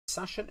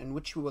Session in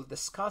which we will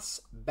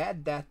discuss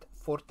bad debt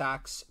for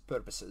tax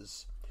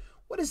purposes.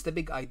 What is the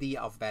big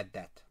idea of bad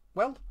debt?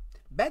 Well,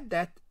 bad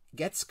debt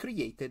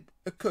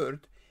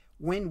occurred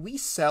when we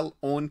sell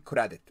on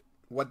credit.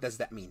 What does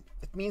that mean?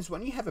 It means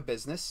when you have a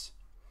business,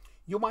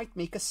 you might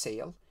make a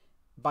sale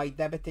by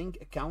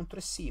debiting account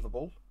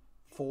receivable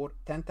for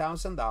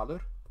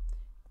 $10,000,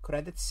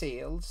 credit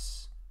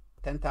sales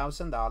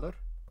 $10,000.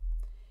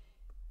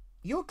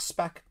 You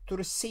expect to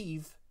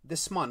receive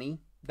this money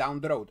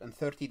down the road in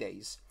 30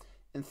 days.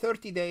 In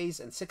 30 days,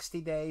 and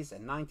 60 days,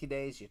 and 90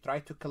 days, you try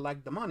to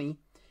collect the money,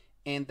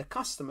 and the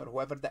customer,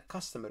 whoever that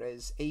customer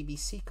is,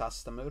 ABC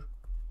customer,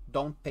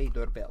 don't pay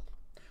their bill.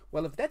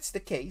 Well, if that's the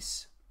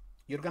case,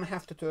 you're going to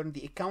have to turn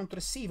the account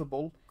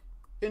receivable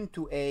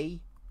into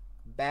a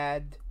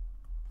bad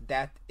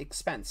debt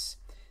expense.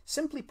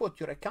 Simply put,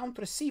 your account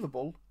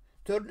receivable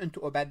turned into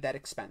a bad debt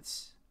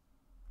expense.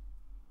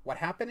 What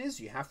happened is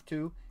you have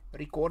to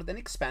record an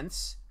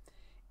expense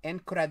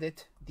and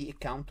credit the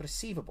account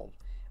receivable.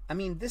 I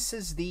mean, this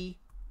is the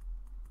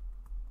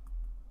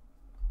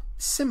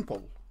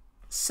simple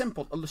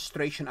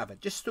illustration of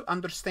it, just to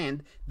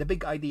understand the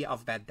big idea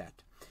of bad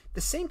debt.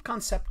 The same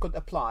concept could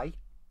apply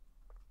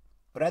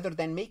rather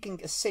than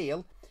making a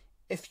sale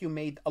if you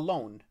made a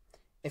loan.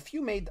 If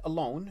you made a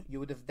loan, you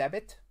would have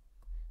debit,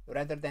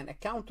 rather than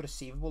account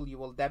receivable, you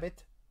will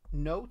debit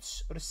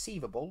notes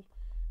receivable.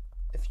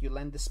 If you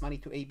lend this money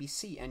to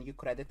ABC and you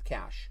credit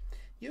cash,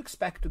 you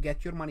expect to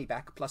get your money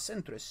back plus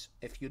interest.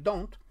 If you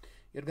don't,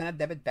 you're going to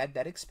debit bad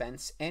debt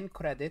expense and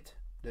credit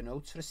the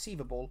notes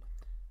receivable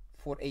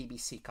for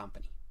ABC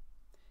company.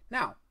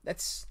 Now,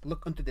 let's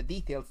look into the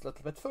details a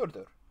little bit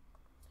further.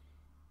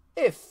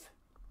 If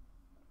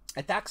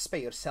a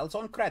taxpayer sells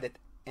on credit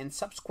and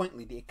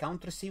subsequently the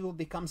account receivable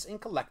becomes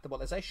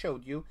uncollectible, as I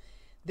showed you,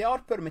 they are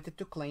permitted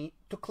to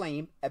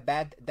claim a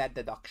bad debt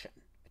deduction.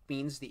 It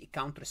means the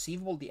account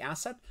receivable, the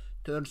asset,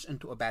 turns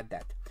into a bad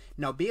debt.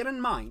 Now, bear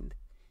in mind,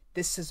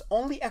 this is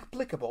only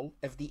applicable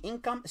if the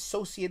income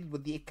associated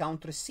with the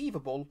account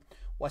receivable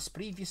was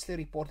previously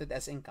reported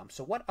as income.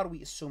 So what are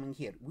we assuming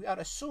here? We are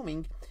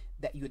assuming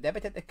that you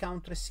debited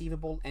account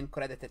receivable and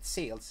credited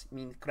sales,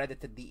 meaning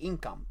credited the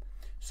income.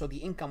 So the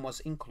income was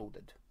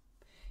included.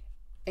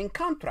 In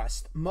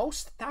contrast,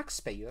 most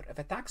taxpayer, if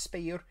a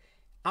taxpayer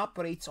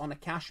operates on a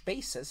cash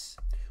basis,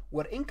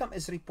 where income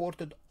is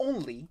reported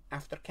only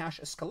after cash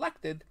is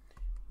collected,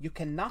 you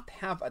cannot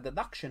have a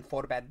deduction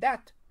for bad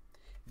debt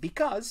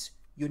because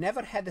you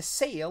never had a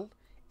sale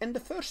in the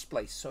first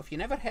place. So if you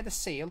never had a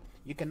sale,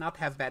 you cannot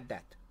have bad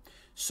debt.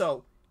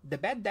 So the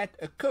bad debt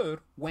occur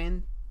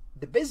when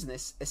the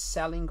business is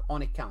selling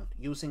on account,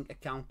 using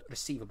account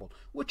receivable,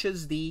 which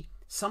is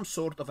some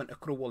sort of an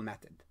accrual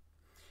method.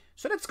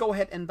 So let's go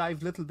ahead and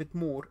dive a little bit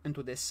more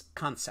into this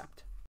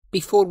concept.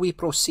 Before we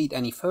proceed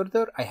any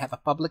further, I have a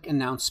public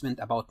announcement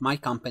about my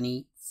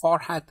company,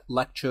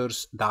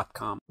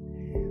 farhatlectures.com.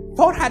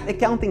 Farhat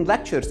Accounting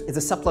Lectures is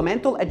a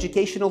supplemental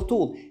educational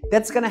tool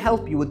that's going to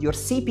help you with your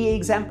CPA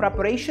exam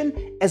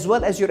preparation as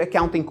well as your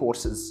accounting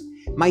courses.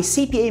 My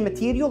CPA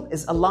material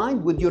is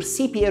aligned with your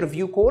CPA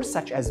review course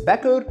such as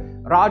Becker,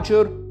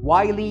 Roger,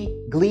 Wiley,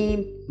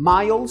 Gleam,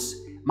 Miles.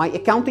 My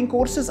accounting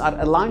courses are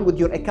aligned with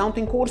your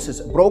accounting courses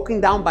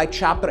broken down by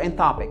chapter and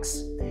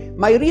topics.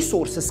 My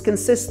resources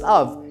consist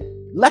of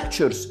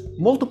lectures,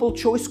 multiple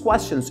choice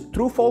questions,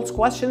 true-false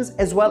questions,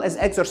 as well as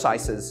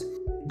exercises.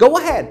 Go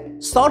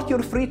ahead, start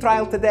your free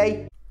trial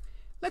today.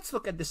 Let's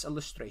look at this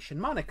illustration.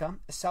 Monica,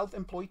 a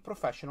self-employed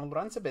professional,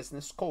 runs a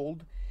business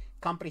called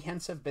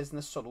Comprehensive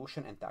Business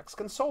Solution and Tax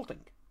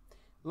Consulting.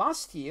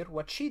 Last year,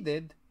 what she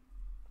did,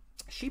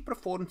 she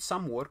performed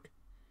some work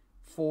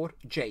for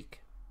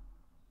Jake.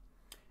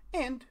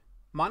 And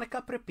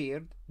Monica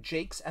prepared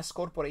Jake's S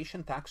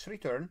corporation tax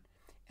return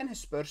and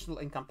his personal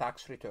income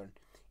tax return.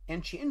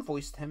 And she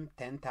invoiced him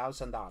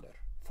 $10,000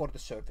 for the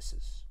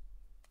services.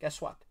 Guess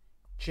what?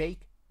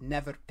 Jake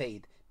never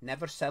paid,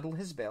 never settled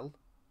his bill,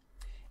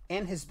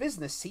 and his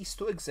business ceased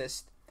to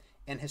exist,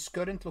 and his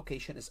current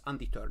location is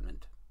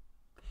undetermined.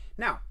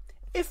 Now,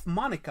 if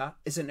Monica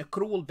is an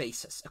accrual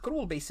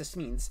basis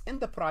means in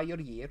the prior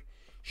year,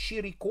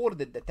 she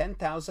recorded the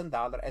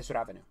 $10,000 as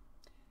revenue.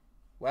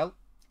 Well,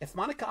 if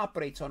Monica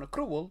operates on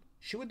accrual,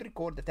 she would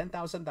record the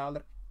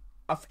 $10,000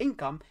 of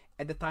income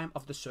at the time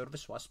of the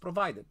service was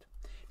provided.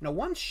 Now,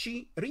 once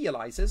she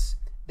realizes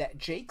that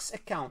Jake's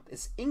account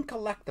is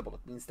uncollectible,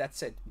 it means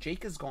that's it,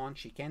 Jake is gone,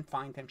 she can't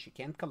find him, she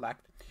can't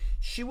collect,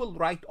 she will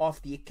write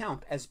off the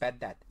account as bad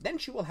debt. Then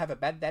she will have a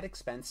bad debt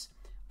expense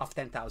of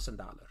 $10,000.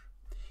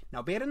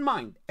 Now, bear in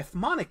mind, if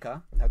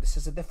Monica, now this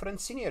is a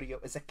different scenario,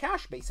 is a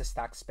cash basis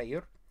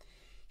taxpayer,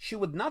 she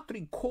would not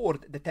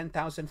record the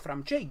 $10,000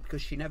 from Jake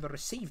because she never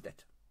received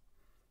it.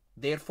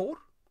 Therefore,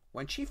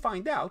 when she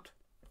finds out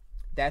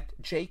that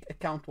Jake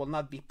account will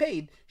not be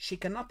paid, she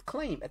cannot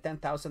claim a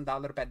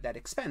 $10,000 bad debt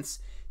expense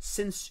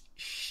since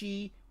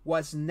she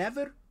was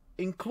never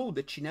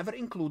included, she never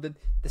included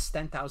this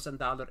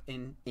 $10,000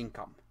 in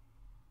income.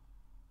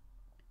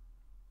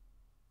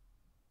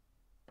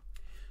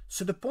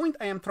 So the point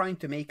I am trying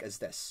to make is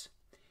this.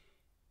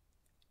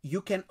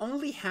 you can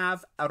only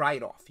have a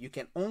write-off. You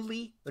can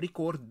only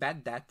record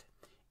bad debt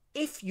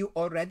if you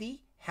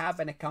already have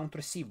an account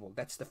receivable.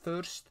 That's the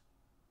first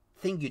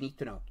thing you need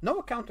to know. No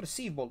account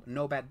receivable,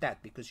 no bad debt,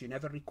 because you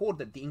never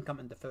recorded the income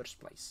in the first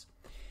place.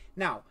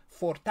 Now,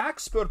 for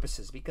tax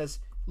purposes, because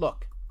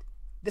look,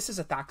 this is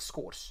a tax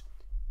course.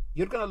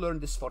 You're going to learn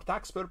this for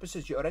tax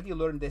purposes. You already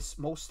learned this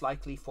most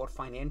likely for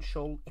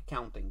financial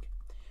accounting.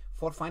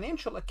 For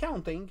financial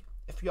accounting,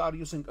 if you are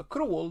using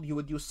accrual, you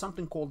would use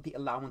something called the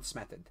allowance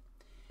method.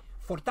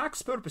 For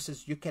tax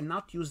purposes, you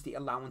cannot use the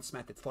allowance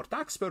method. For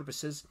tax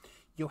purposes,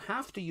 you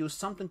have to use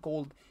something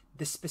called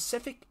the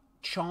specific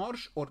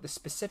charge or the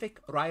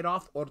specific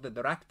write-off or the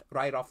direct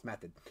write-off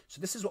method. So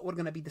this is what we're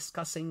going to be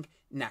discussing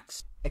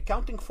next.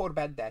 Accounting for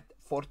bad debt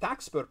for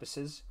tax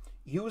purposes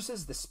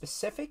uses the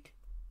specific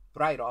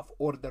write-off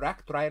or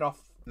direct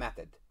write-off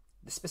method,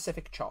 the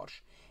specific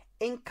charge,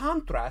 in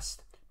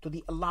contrast to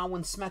the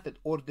allowance method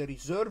or the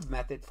reserve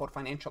method for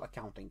financial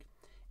accounting.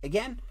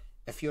 Again,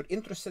 if you're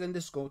interested in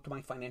this, go to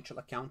my financial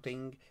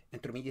accounting,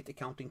 intermediate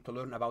accounting to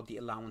learn about the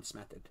allowance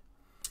method.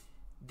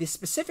 The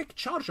specific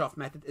charge-off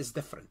method is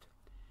different.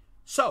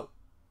 So,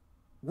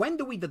 when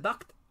do we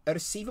deduct a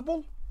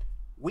receivable?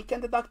 We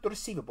can deduct the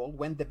receivable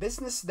when the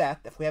business debt,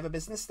 if we have a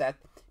business debt,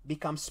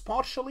 becomes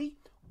partially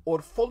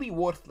or fully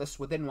worthless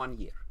within 1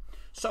 year.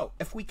 So,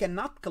 if we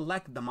cannot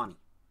collect the money,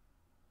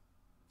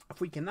 if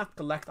we cannot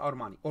collect our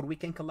money, or we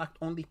can collect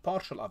only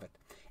partial of it,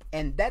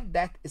 and that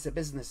debt is a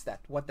business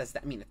debt, what does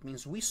that mean? It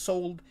means we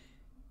sold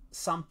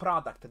some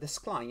product to this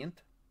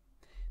client,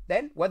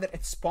 then whether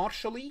it's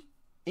partially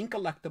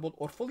uncollectible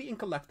or fully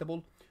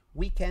uncollectible,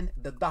 we can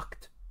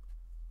deduct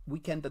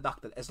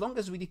it as long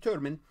as we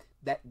determine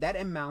that that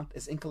amount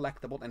is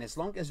uncollectible and as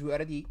long as we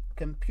already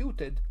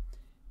computed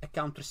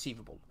account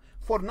receivable.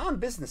 For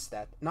non-business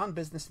debt,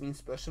 non-business means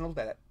personal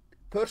debt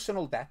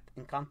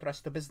in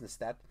contrast to business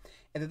debt,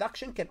 a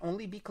deduction can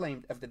only be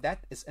claimed if the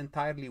debt is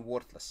entirely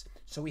worthless.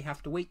 So we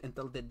have to wait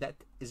until the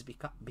debt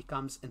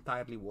becomes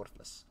entirely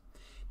worthless.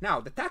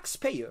 Now, the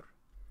taxpayer,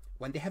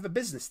 when they have a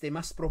business, they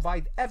must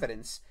provide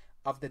evidence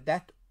of the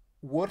debt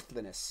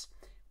worthlessness,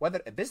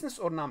 whether a business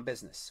or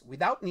non-business,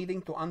 without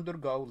needing to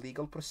undergo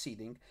legal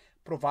proceeding,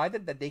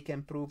 provided that they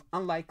can prove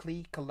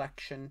unlikely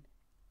collection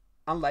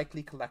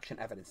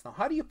evidence. Now,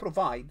 how do you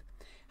provide?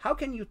 How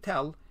can you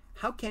tell?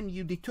 How can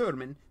you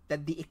determine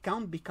that the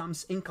account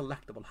becomes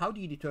uncollectible? How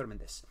do you determine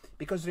this?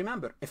 Because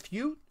remember, if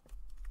you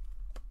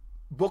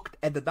booked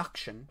a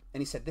deduction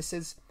and you said this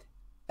is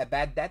a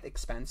bad debt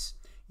expense,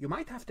 you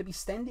might have to be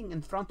standing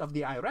in front of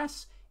the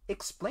IRS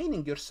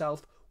explaining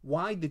yourself,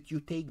 why did you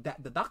take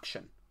that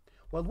deduction?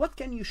 Well, what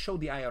can you show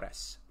the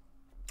IRS?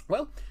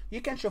 Well,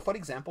 you can show, for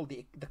example,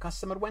 the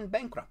customer went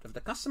bankrupt. If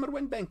the customer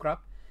went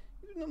bankrupt,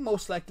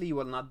 most likely you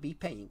will not be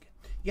paying.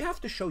 You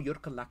have to show your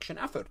collection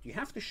effort. You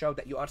have to show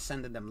that you are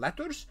sending them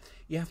letters.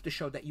 You have to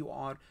show that you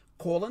are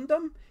calling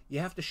them. You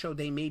have to show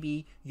that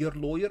maybe your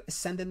lawyer is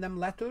sending them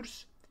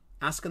letters,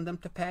 asking them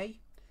to pay.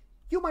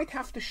 You might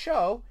have to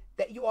show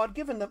that you are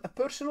giving them a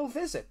personal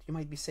visit. You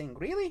might be saying,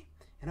 really?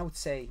 And I would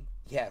say,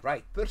 yeah,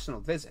 right, personal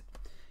visit.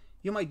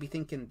 You might be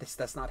thinking, this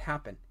does not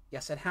happen.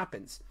 Yes, it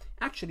happens.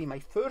 Actually, my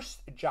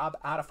first job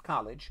out of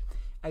college,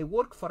 I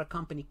worked for a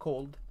company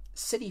called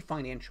City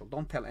Financial.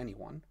 Don't tell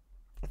anyone.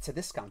 It's a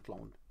discount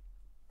loan.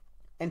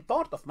 And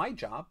part of my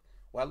job,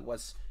 well,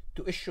 was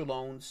to issue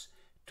loans,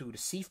 to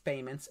receive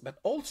payments, but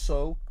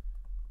also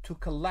to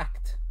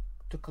collect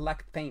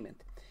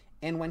payment.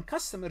 And when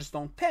customers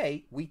don't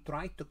pay, we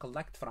try to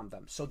collect from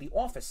them. So the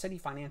office, City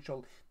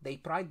Financial, they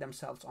pride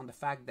themselves on the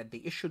fact that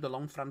they issue the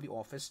loan from the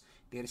office,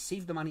 they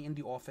receive the money in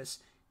the office,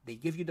 they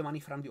give you the money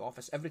from the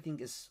office,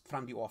 everything is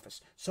from the office.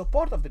 So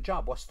part of the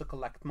job was to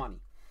collect money.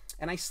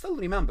 And I still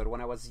remember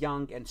when I was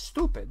young and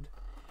stupid,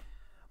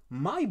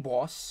 my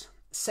boss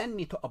sent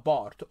me to a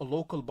bar, to a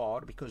local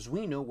bar, because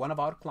we knew one of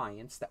our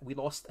clients that we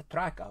lost a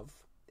track of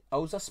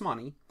owes us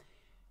money,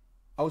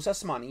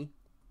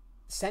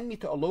 send me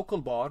to a local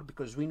bar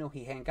because we know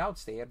he hangs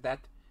out there,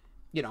 that,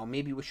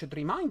 maybe we should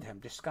remind him,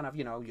 just kind of,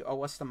 you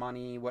owe us the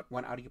money,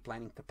 when are you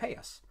planning to pay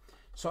us?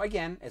 So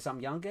again, as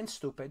I'm young and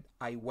stupid,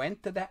 I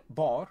went to that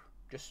bar,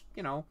 just,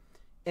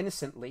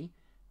 innocently,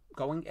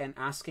 going and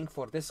asking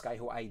for this guy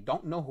who I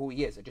don't know who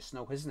he is. I just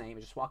know his name. I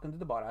just walk into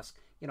the bar, ask,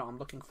 I'm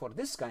looking for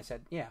this guy. I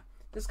said, yeah,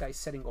 this guy's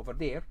sitting over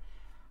there.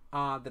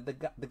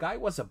 The guy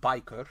was a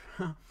biker.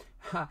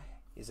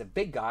 He's a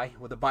big guy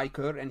with a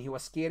biker, and he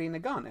was carrying a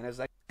gun. And I was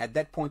like, at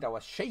that point, I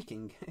was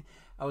shaking.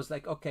 I was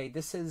like, okay,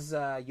 this is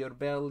your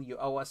bill. You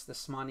owe us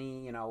this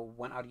money.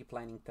 When are you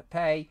planning to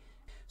pay?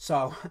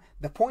 So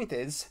the point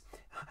is,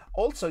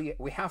 also,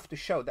 we have to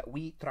show that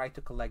we try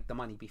to collect the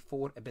money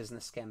before a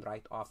business can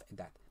write off a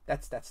debt.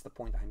 That's the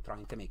point I'm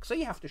trying to make. So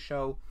you have to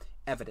show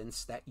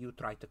evidence that you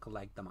try to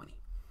collect the money.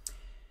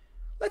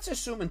 Let's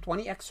assume in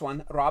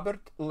 20x1,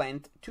 Robert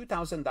lent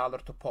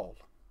 $2,000 to Paul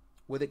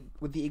with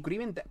the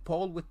agreement that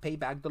Paul would pay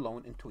back the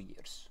loan in 2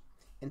 years.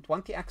 In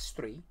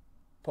 20x3,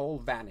 Paul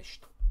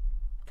vanished.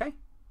 Okay?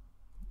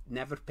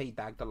 Never paid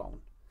back the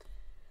loan.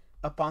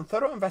 Upon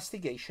thorough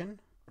investigation,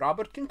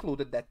 Robert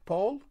concluded that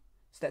Paul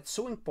that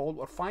suing Paul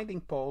or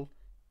finding Paul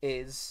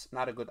is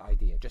not a good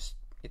idea. Just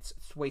it's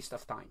waste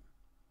of time.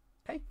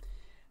 Okay.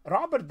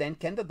 Robert then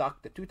can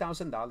deduct the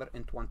 $2,000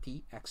 in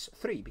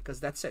 20x3 because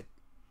that's it.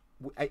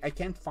 I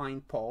can't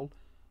find Paul.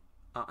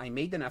 I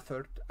made an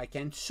effort. I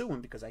can't sue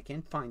him because I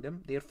can't find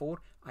him.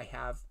 Therefore, I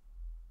have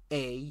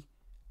a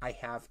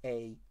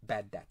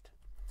bad debt.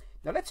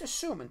 Now let's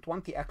assume in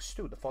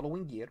 20x2, the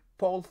following year,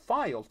 Paul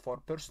filed for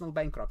personal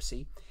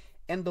bankruptcy,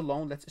 and the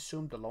loan, let's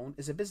assume the loan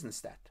is a business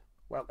debt.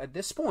 Well, at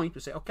this point,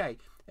 we say, okay,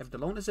 if the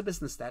loan is a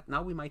business debt,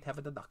 now we might have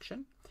a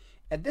deduction.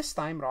 At this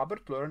time,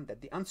 Robert learned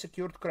that the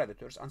unsecured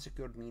creditors,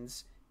 unsecured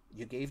means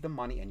you gave them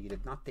money and you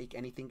did not take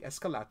anything as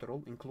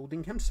collateral,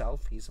 including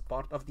himself, he's a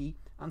part of the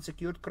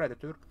unsecured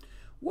creditor,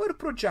 were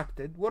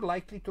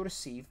likely to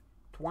receive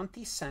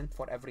 20 cents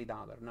for every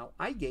dollar. Now,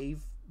 I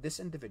gave this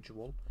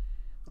individual,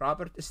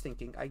 Robert is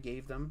thinking, I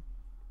gave them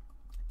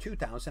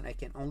 2,000, I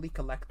can only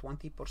collect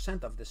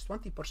 20% of this.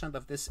 20%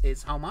 of this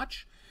is how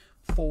much?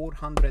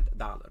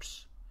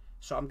 $400.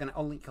 So I'm going to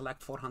only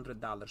collect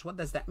 $400. What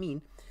does that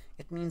mean?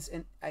 It means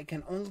I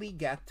can only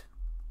get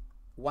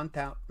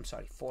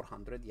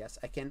 400, yes.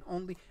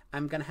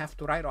 I'm going to have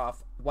to write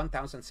off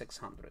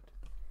 1,600.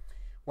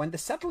 When the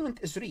settlement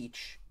is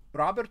reached,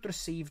 Robert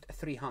received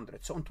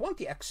 300. So in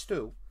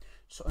 20x2,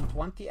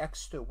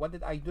 what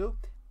did I do?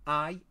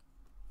 I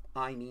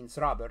means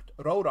Robert,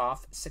 wrote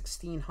off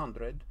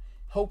 1,600,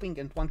 hoping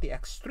in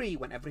 20x3,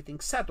 when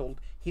everything's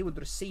settled, he would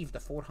receive the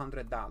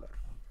 $400.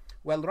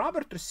 Well,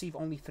 Robert received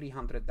only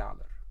 $300.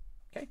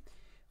 Okay?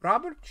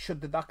 Robert should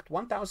deduct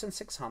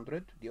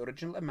 1,600, the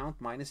original amount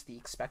minus the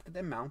expected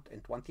amount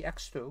in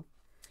 20x2.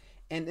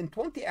 And in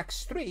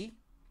 20x3,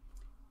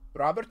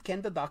 Robert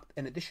can deduct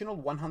an additional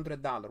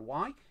 $100.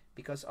 Why?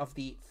 Because of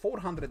the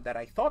 400 that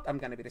I thought I'm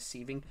going to be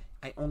receiving,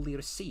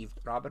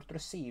 Robert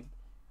received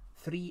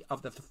 3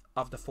 of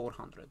the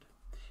 400.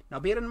 Now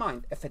bear in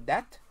mind, if a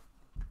debt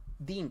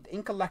deemed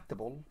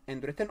incollectible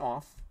and written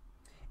off,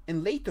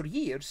 in later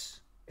years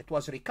it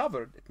was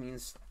recovered, it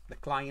means the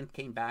client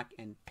came back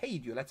and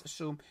paid you. Let's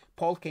assume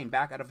Paul came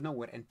back out of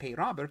nowhere and paid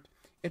Robert.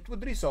 It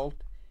would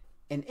result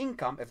in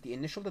income if the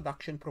initial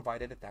deduction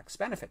provided a tax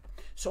benefit.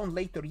 So in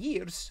later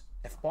years,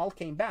 if Paul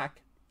came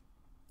back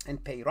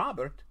and paid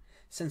Robert,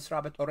 since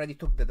Robert already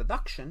took the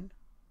deduction,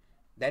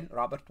 then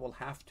Robert will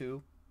have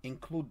to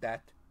include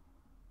that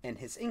in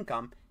his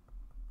income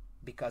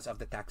because of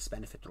the tax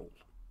benefit rule.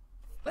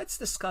 Let's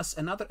discuss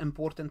another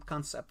important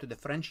concept to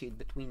differentiate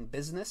between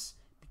business,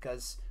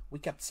 because we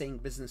kept saying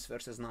business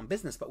versus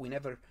non-business, but we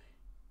never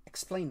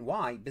explain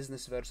why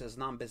business versus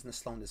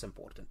non-business loan is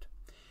important.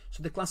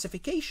 So the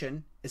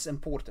classification is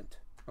important,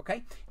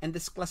 okay? And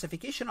this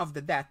classification of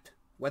the debt,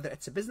 whether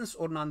it's a business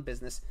or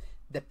non-business,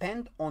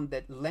 depend on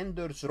the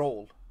lender's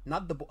role,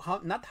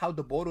 not how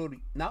the borrower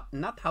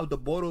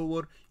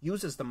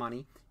uses the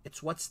money.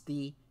 It's what's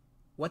the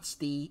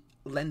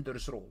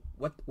lender's role.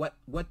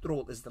 What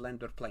role is the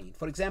lender playing?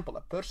 For example,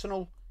 a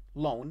personal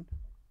loan,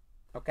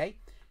 okay,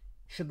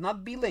 should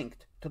not be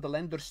linked to the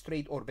lender's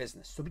trade or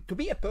business. So to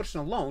be a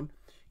personal loan,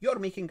 you're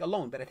making a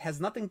loan, but it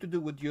has nothing to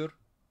do with your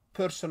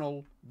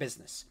personal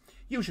business.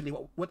 Usually,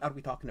 what are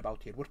we talking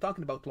about here? We're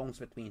talking about loans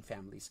between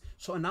families.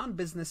 So a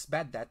non-business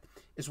bad debt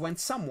is when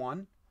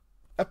someone,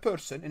 a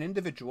person, an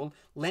individual,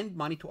 lend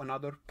money to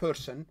another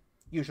person,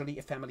 usually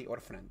a family or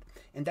a friend.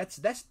 And that's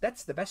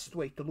the best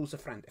way to lose a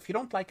friend. If you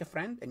don't like a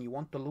friend and you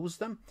want to lose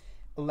them,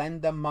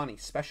 lend them money,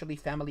 especially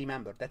family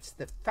member. That's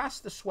the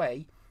fastest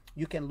way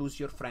you can lose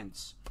your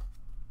friends.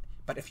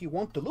 But if you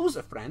want to lose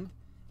a friend,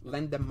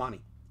 lend them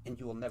money and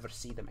you will never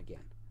see them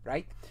again,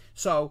 right?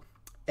 So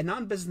a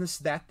non-business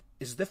debt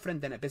is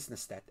different than a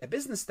business debt. A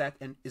business debt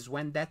is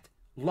when that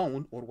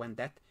loan or when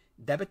that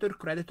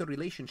debtor-creditor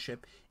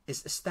relationship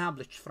is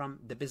established from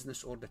the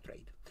business or the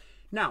trade.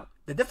 Now,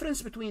 the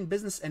difference between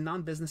business and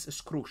non-business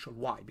is crucial.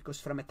 Why? Because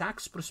from a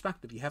tax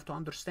perspective, you have to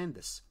understand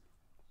this.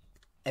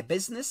 A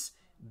business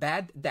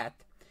bad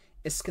debt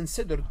is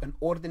considered an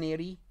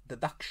ordinary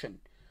deduction.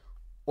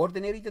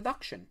 Ordinary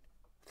deduction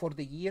for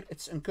the year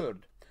it's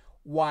incurred.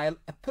 While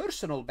a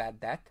personal bad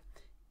debt,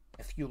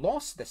 if you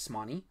lost this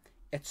money,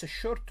 it's a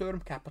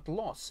short-term capital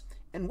loss.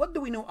 And what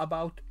do we know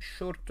about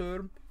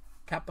short-term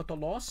capital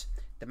loss?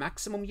 The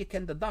maximum you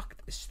can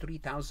deduct is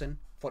 $3,000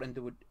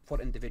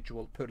 for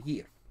individual per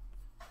year.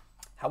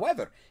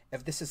 However,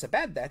 if this is a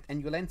bad debt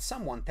and you lend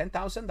someone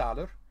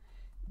 $10,000,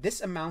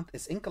 this amount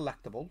is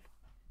incollectible.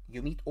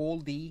 You meet all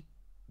the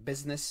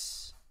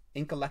business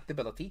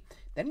incollectibility,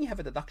 then you have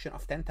a deduction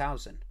of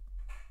 $10,000.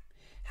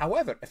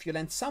 However, if you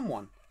lend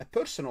someone a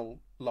personal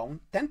loan,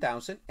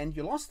 $10,000, and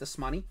you lost this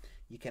money,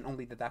 you can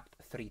only deduct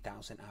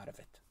 $3,000 out of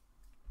it.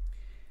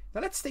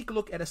 Now let's take a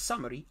look at a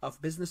summary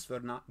of business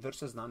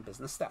versus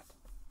non-business debt.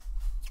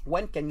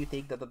 When can you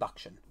take the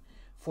deduction?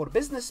 For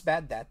business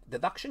bad debt,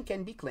 deduction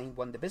can be claimed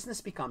when the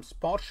business becomes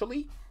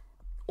partially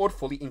or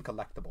fully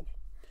incollectible.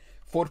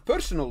 For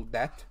personal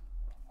debt,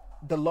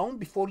 the loan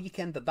before you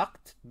can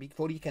deduct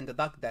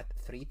that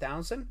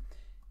 $3,000,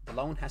 the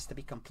loan has to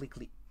be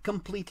completely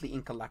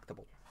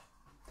incollectible.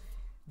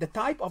 The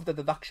type of the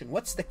deduction,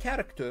 what's the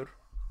character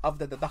of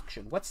the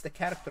deduction? What's the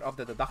character of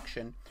the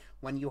deduction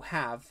when you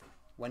have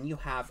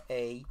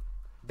a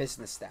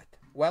business debt?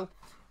 Well,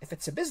 if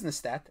it's a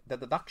business debt, the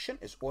deduction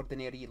is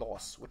ordinary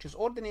loss, which is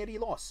ordinary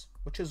loss,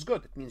 which is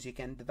good. It means you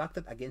can deduct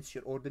it against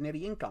your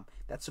ordinary income.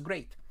 That's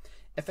great.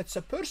 If it's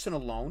a personal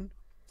loan,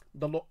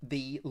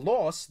 the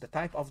loss, the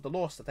type of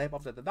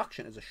the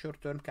deduction is a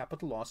short-term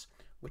capital loss,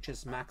 which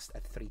is maxed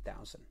at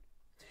 $3,000.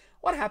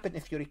 What happened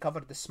if you recover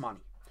this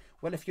money?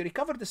 Well, if you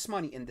recover this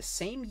money in the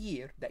same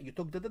year that you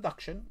took the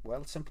deduction,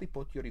 well, simply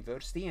put, you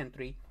reverse the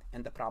entry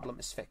and the problem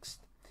is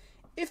fixed.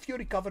 If you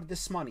recover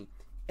this money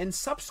in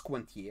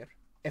subsequent year,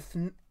 if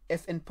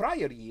in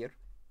prior year,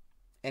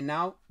 and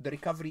now the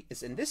recovery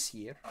is in this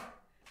year,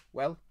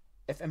 well,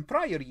 if in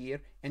prior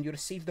year and you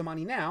receive the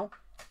money now,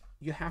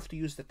 you have to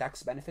use the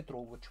tax benefit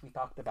rule, which we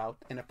talked about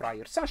in a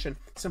prior session.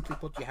 Simply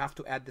put, you have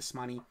to add this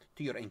money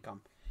to your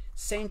income.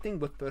 Same thing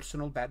with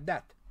personal bad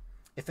debt.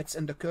 If it's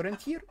in the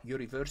current year, you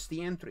reverse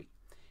the entry.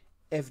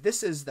 If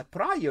this is the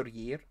prior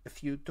year,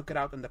 if you took it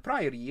out in the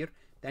prior year,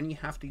 then you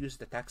have to use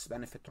the tax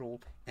benefit rule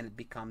and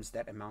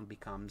that amount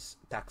becomes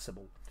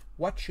taxable.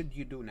 What should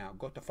you do now?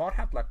 Go to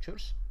Farhat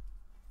Lectures.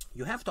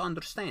 You have to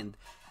understand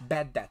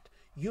bad debt.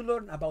 You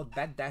learn about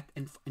bad debt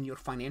in your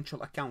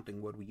financial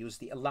accounting, where we use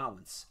the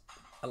allowance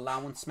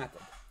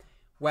method.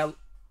 Well,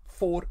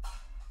 for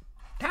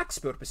tax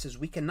purposes,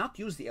 we cannot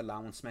use the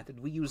allowance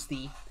method. We use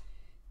the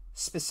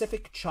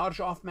specific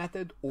charge-off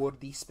method or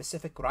the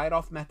specific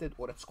write-off method,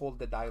 or it's called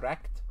the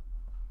direct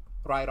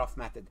write-off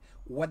method.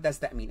 What does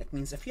that mean? It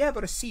means if you have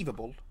a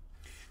receivable,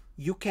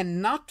 you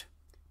cannot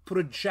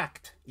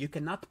project,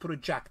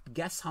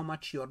 guess how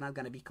much you're not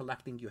going to be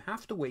collecting. You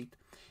have to wait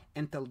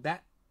until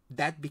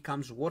that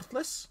becomes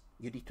worthless.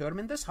 You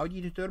determine this. How do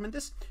you determine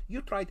this?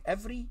 You tried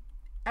every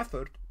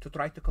effort to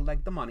try to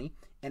collect the money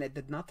and it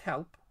did not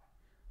help.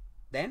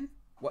 Then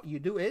what you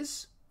do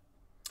is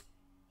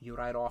you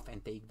write off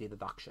and take the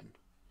deduction.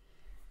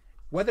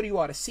 Whether you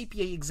are a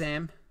CPA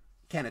exam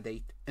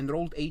candidate,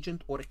 enrolled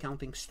agent, or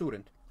accounting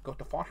student, go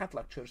to Farhat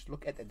Lectures,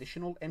 look at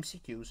additional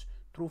MCQs,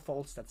 true,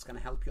 false. That's going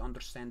to help you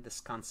understand this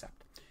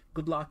concept.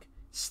 Good luck,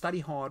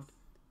 study hard,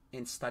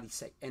 and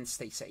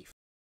stay safe.